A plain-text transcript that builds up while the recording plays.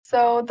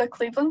So the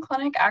Cleveland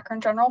Clinic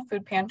Akron General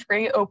Food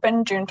Pantry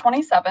opened June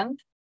 27th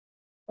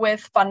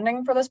with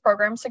funding for this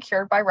program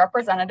secured by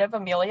Representative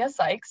Amelia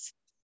Sykes.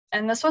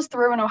 And this was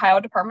through an Ohio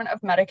Department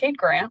of Medicaid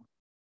grant.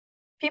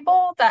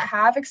 People that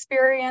have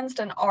experienced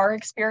and are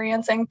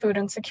experiencing food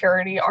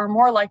insecurity are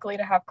more likely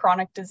to have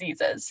chronic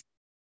diseases.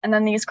 And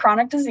then these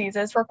chronic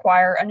diseases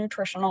require a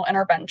nutritional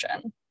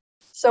intervention.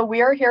 So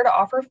we are here to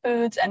offer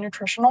foods and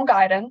nutritional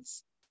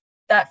guidance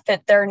that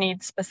fit their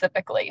needs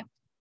specifically.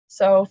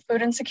 So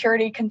food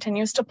insecurity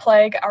continues to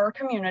plague our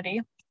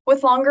community.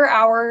 With longer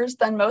hours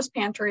than most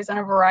pantries and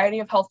a variety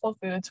of healthful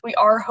foods, we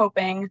are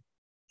hoping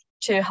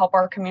to help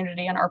our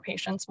community and our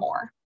patients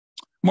more.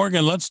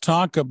 Morgan, let's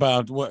talk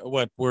about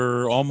what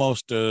we're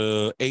almost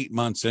 8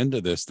 months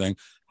into this thing.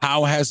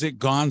 How has it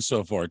gone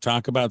so far?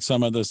 Talk about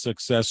some of the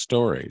success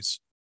stories.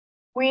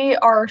 We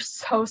are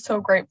so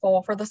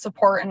grateful for the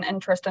support and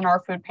interest in our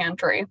food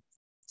pantry.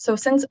 So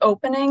since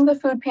opening the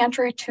food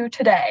pantry to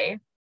today,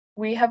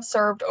 we have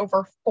served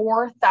over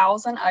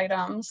 4,000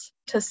 items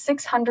to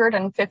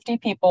 650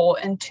 people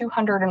in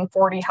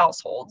 240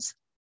 households.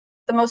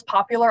 The most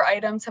popular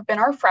items have been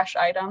our fresh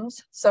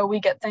items. So we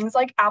get things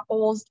like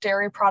apples,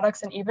 dairy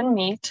products, and even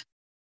meat.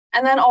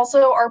 And then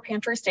also our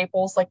pantry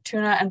staples like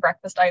tuna and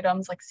breakfast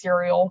items like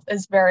cereal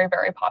is very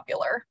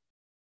popular.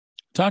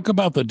 Talk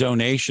about the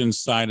donation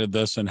side of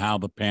this and how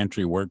the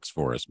pantry works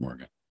for us,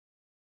 Morgan.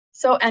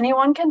 So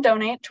anyone can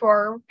donate to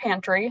our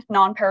pantry,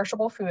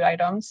 non-perishable food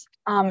items.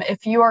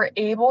 If you are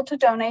able to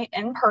donate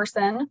in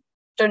person,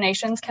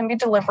 donations can be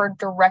delivered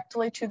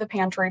directly to the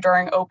pantry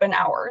during open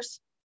hours.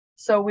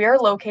 So we are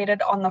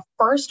located on the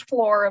first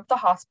floor of the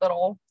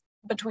hospital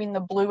between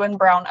the blue and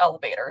brown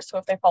elevators. So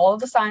if they follow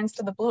the signs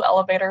to the blue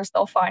elevators,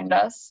 they'll find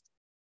us.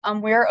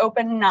 We are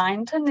open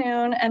 9 to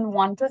noon and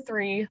 1 to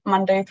 3,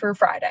 Monday through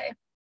Friday.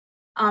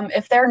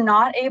 If they're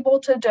not able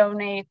to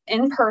donate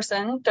in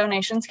person,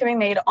 donations can be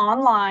made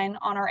online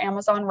on our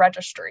Amazon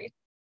registry.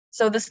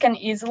 So this can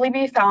easily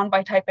be found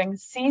by typing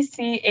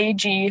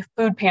CCAG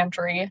Food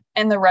Pantry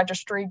in the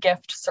registry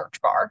gift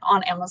search bar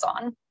on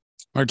Amazon.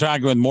 We're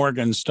talking with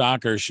Morgan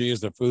Stocker. She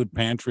is the food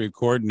pantry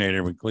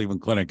coordinator with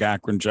Cleveland Clinic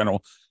Akron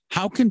General.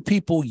 How can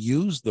people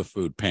use the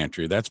food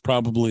pantry? That's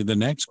probably the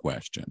next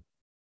question.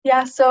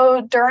 Yeah,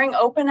 so during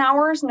open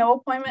hours, no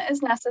appointment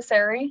is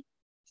necessary.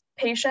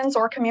 Patients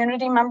or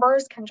community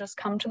members can just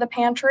come to the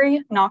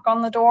pantry, knock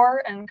on the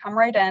door, and come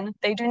right in.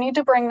 They do need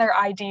to bring their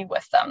ID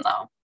with them,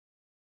 though.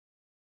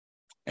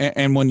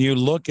 And when you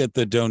look at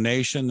the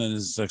donation and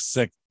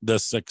the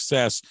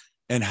success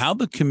and how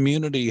the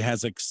community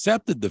has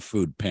accepted the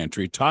food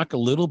pantry, talk a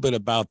little bit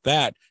about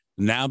that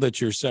now that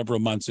you're several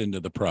months into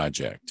the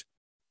project.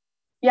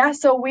 Yeah,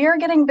 so we are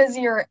getting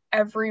busier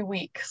every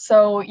week.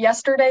 So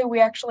yesterday,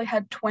 we actually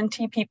had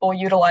 20 people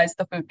utilize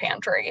the food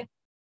pantry.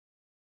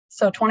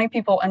 So 20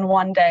 people in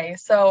one day.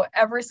 So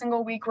every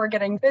single week we're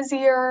getting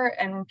busier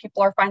and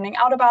people are finding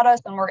out about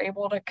us and we're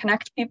able to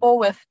connect people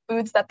with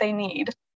foods that they need.